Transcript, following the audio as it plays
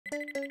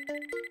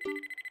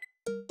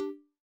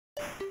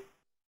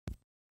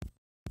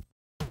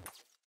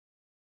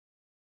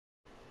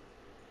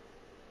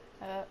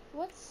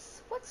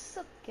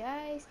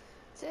guys?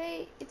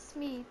 Today it's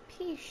me,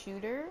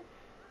 Peashooter.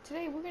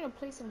 Today we're gonna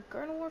play some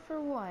Garden Warfare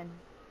 1.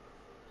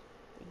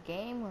 The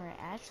game where I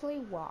actually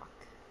walk.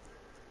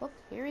 Oh,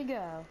 here we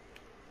go.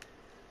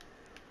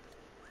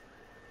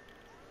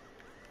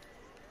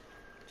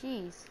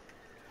 Jeez.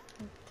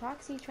 When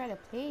Toxie tried to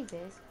play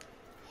this,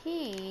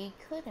 he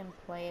couldn't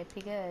play it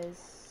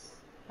because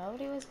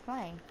nobody was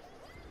playing.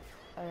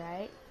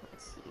 Alright,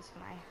 let's use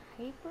my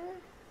hyper.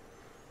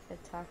 The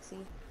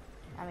Toxie.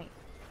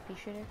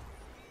 Peashooter.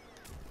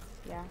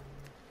 Yeah.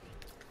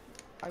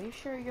 Are you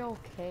sure you're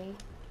okay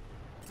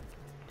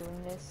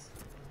doing this?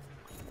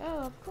 Oh,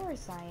 of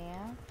course I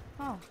am.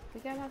 Oh, we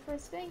got our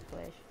first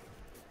vanquish.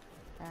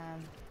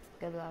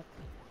 Good luck.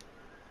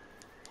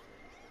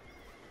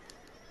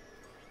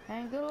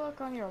 And good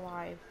luck on your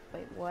life.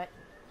 Wait, what?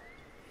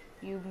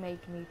 You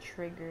make me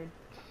triggered.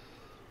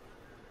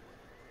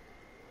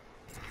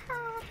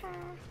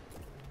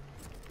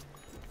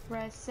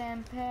 Rest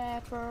and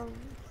pepper,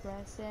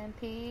 rest in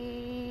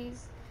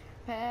peace,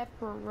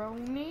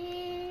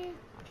 pepperoni.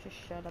 I should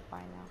shut up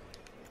by now.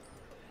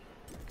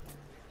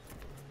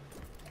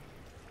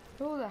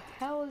 Who the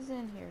hell is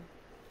in here?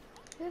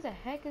 Who the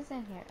heck is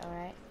in here?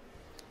 Alright.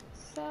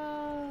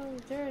 So,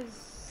 there's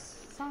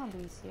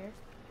zombies here.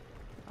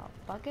 A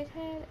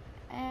buckethead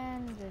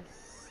and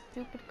this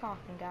stupid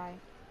coffin guy.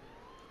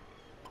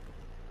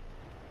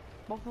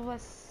 Both of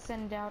us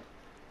send out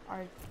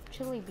our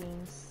chili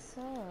beans,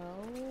 so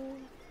let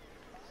me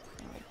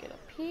get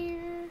up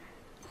here.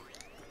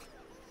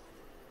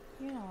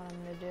 You know what I'm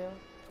gonna do.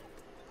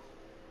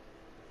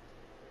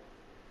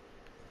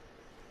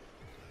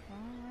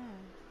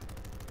 Alright.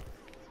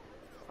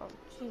 Oh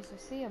jeez, I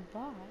see a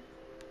bot.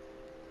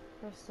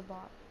 Where's the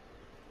bot?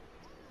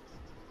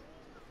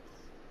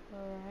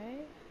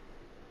 Alright.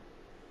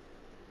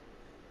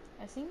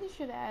 I think they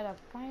should add a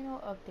final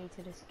update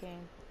to this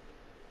game.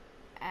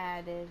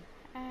 Add a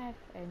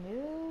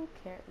new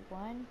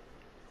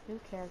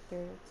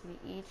character to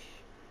each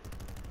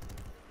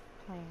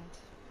plant.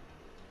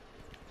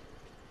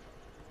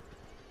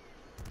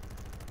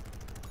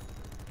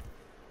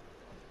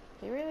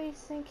 They really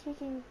think he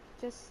can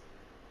just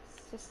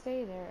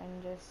stay there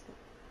and just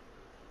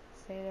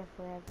stay there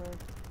forever.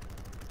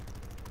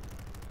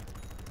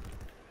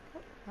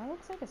 Oh, that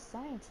looks like a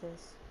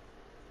scientist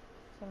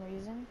for some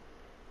reason.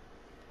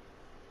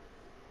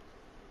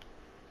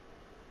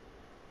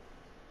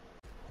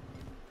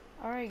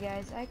 Alright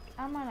guys,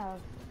 I'm on a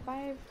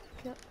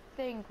 5-kill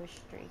vanquish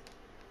streak.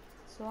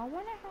 So I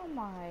wonder how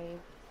my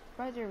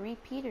brother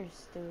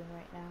Repeater's doing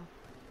right now.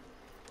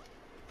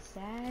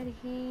 Sad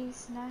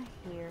he's not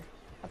here.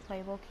 A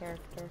playable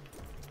character.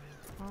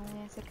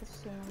 Only as a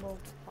consumable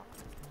bot.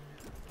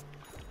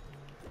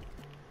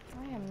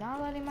 I am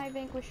not letting my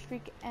vanquish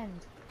streak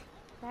end.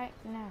 Right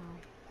now.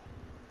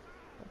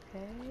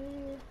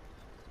 Okay.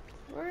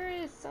 Where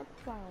is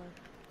Sunflower?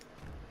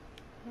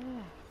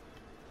 Yeah.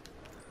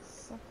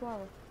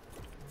 Sunflower.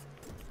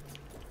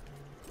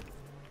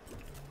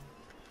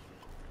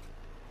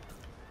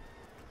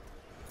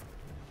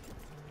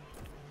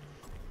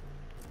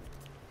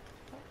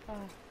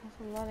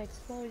 That's a lot of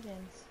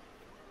explosions.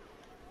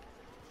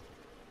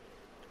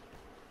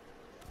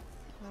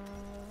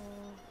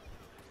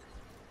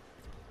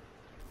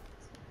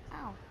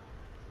 Ow.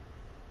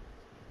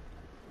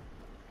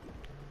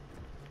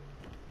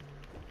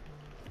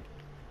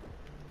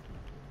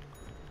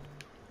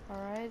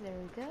 Alright, there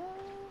we go.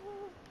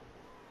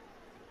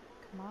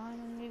 Come on, I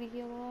need to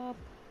heal up.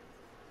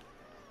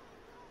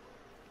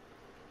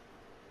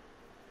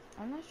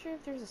 I'm not sure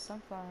if there's a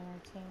sunflower in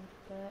our team,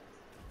 but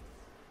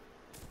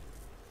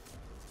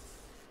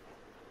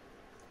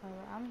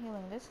I'm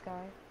healing this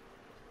guy.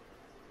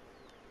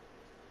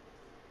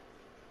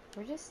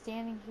 We're just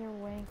standing here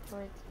waiting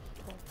for it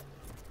to heal.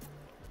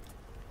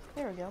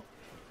 There we go.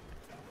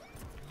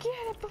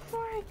 Get it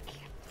before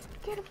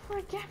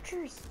it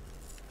captures.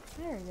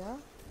 There we go.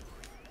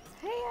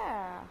 Hey,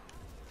 yeah.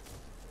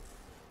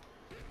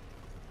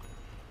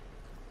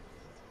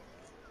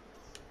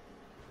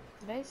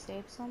 Did I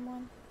save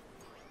someone?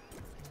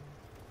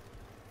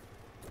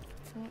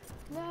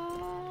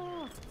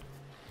 No!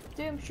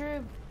 Doom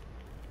Shroom!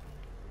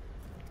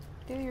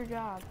 Do your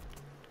job.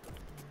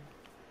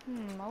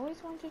 I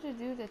always wanted to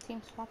do the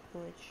team swap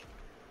glitch.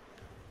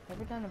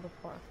 Never done it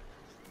before.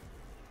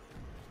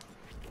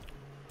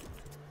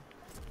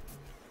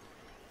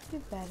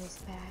 Too bad this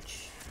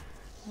patch.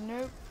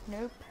 Nope,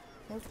 nope,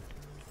 nope.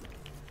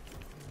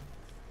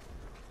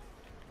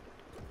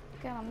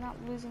 God, I'm not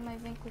losing my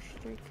vanquish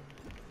streak.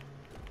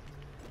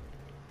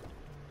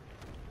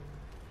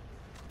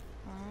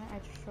 Alright, I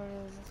just showed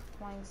it as a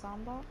flying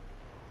zombie.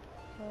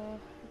 We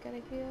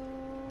gotta heal.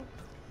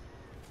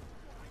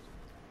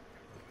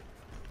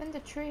 And the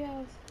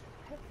trios.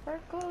 Where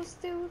goes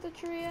to the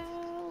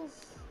trios?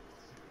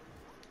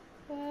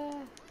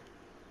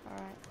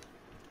 Alright.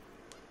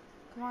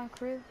 Come on,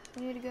 crew.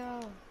 We need to go.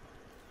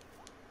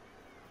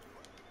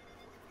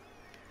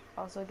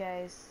 Also,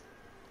 guys,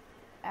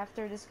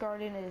 after this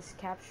garden is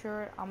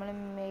captured, I'm gonna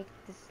make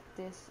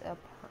this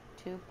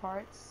two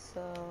parts.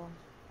 So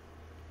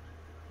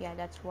Yeah,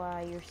 that's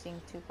why you're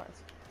seeing two parts.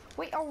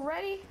 Wait,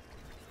 already?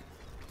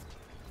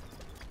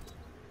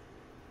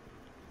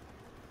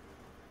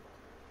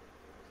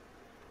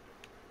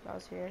 That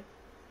was weird.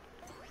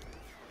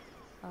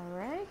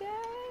 Alright,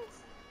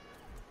 guys.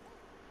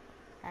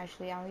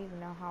 Actually, I don't even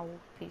know how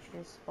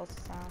Peashooter is supposed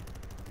to sound.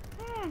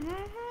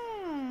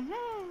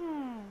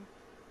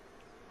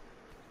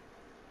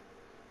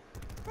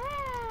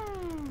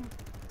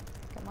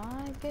 Come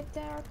on, get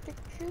that Arctic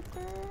Trooper.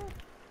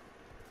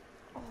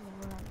 Oh,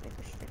 we're on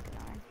bigger streak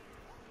now.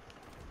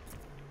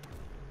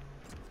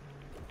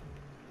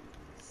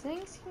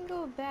 Things can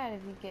go bad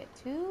if you get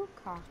too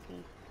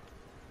cocky.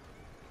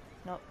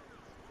 Nope.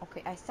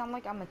 Okay, I sound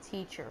like I'm a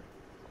teacher.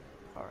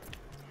 Alright.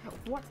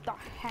 What the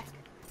heck?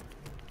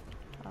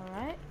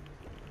 Alright.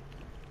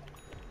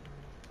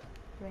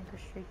 Ranker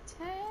Street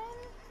 10.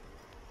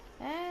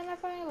 And I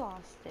finally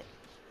lost it.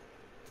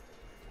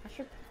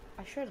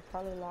 I should have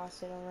probably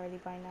lost it already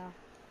by now.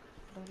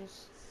 I'm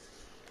just...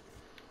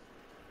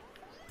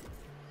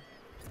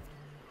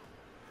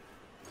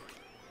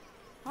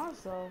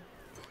 Also,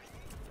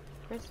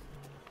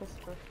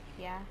 Christopher,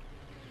 yeah.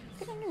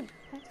 Get a new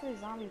Pentagon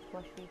zombie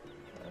plushie.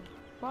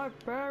 My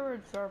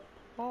parents are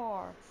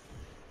poor.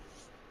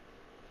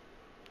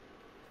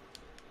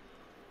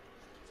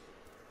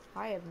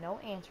 I have no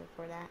answer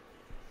for that.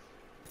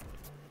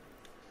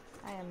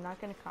 I am not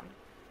gonna come.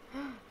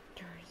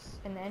 There's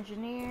an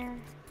engineer.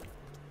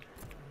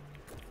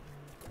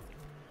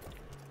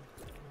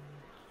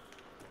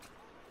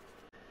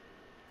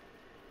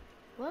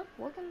 Well,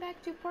 welcome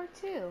back to part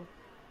 2.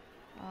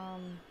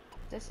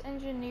 This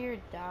engineer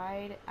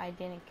died. I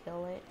didn't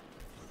kill it.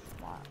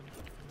 Wow.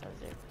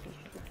 Those are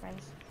Peashooter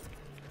friends.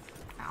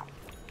 Ow.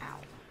 Ow.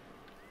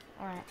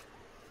 Alright.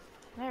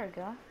 There we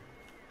go.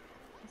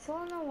 I still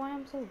don't know why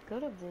I'm so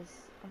good at this.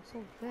 I'm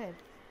so good.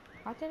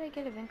 How did I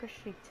get a Vinker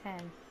Street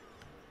 10?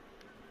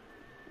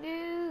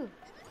 No!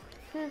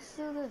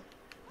 Peashooter!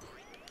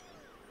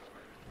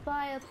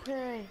 Fire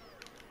play!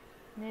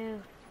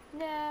 No!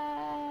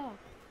 No!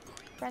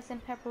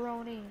 Pressing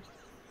pepperoni!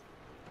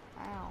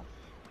 Ow.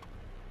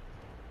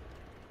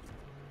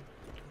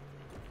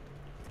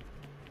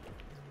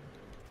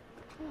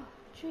 Oh,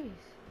 jeez.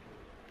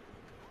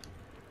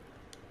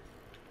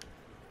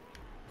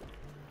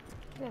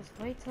 That's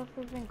way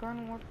tougher than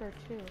Garden Warfare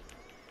 2.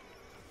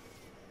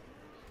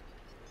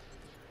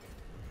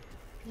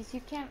 Because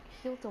you can't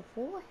heal to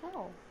full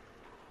health.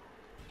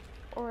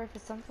 Or if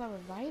it's something that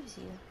revives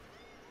you,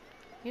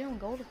 you don't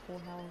go to full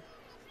health.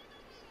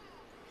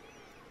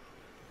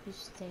 You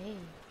stay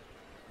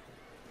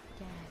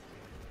dead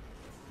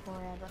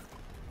forever.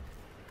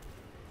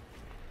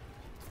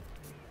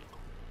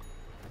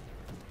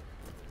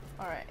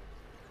 Alright.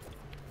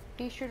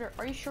 Peashooter,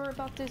 are you sure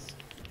about this?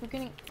 I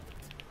think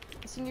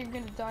you're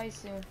gonna die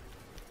soon.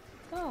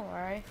 Oh,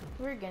 alright.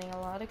 We're getting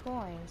a lot of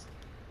coins.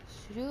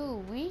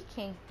 So we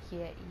can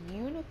get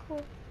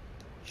Unicorn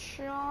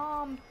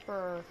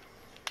Chomper.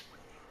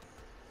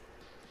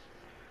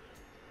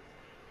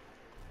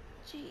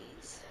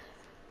 Jeez.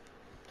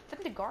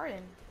 Defend the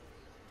garden.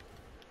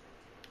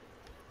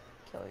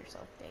 Kill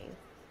yourself, Dave.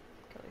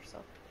 Kill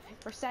yourself.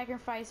 Or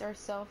sacrifice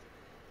ourselves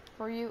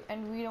for you,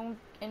 and we don't.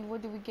 And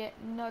what do we get?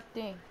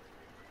 Nothing.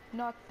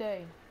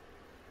 Nothing.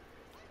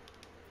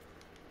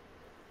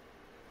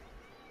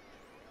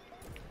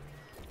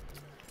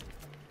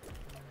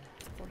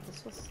 Well,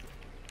 this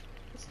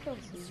kill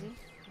was easy.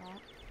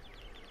 Not.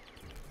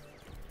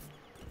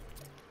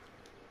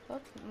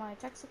 Look, my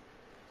text.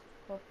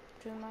 Look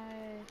to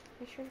my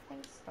Peashooter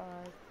friends.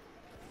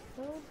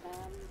 Kill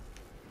them.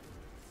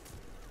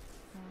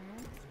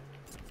 Alright.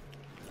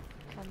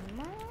 Come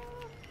on.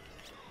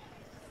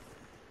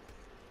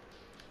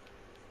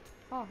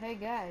 Oh, hey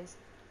guys.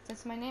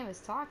 Since my name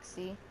is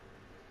Toxie,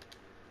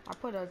 I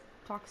put a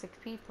Toxic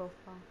P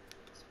profile.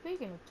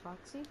 Speaking of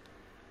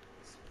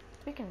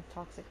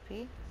Toxic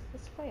P,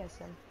 let's play as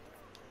him.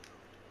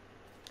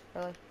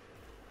 Really?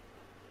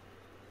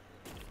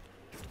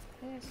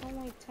 Yeah, it's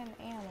only 10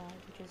 ammo,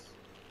 which is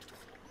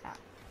not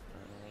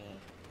me.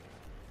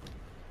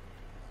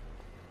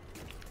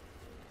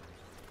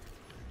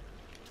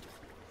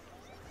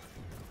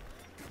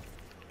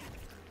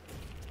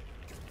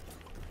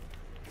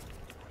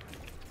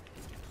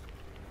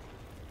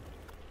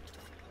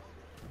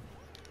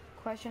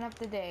 Question of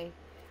the day.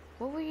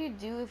 What would you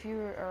do if you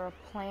were a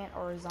plant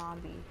or a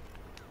zombie?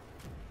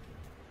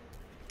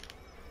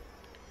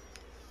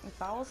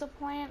 If I was a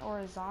plant or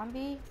a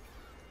zombie?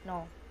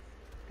 No.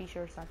 Be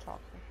sure it's not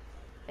talking.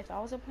 If I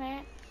was a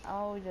plant,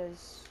 I would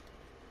just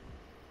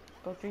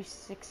go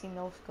 360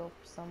 no scope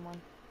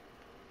someone.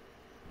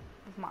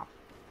 With my...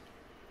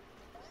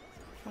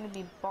 I'm gonna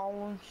be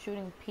balling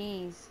shooting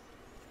peas.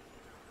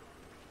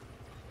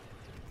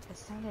 That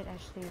sounded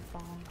actually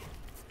wrong.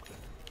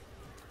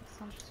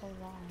 Sounds so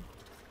wrong.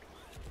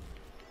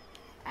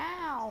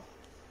 Ow!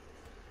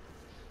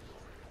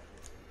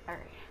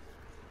 Alright.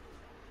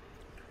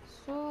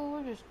 So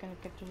we're just gonna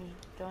get this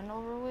done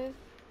over with.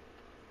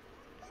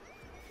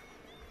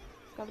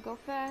 Gotta go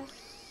fast.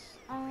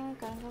 Gotta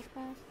go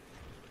fast.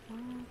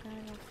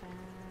 Gotta go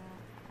fast.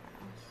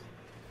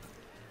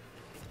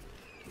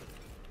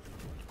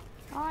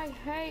 I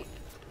hate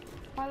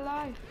my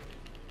life.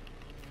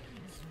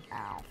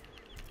 Ow.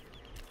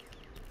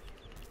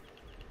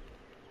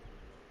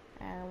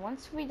 And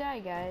once we die,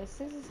 guys,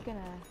 this is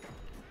gonna...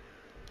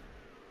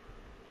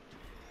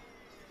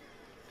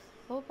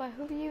 I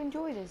hope you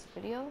enjoyed this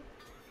video.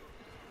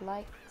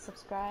 Like,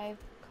 subscribe,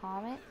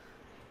 comment.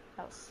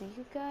 I'll see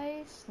you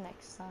guys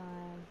next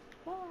time.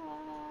 Bye.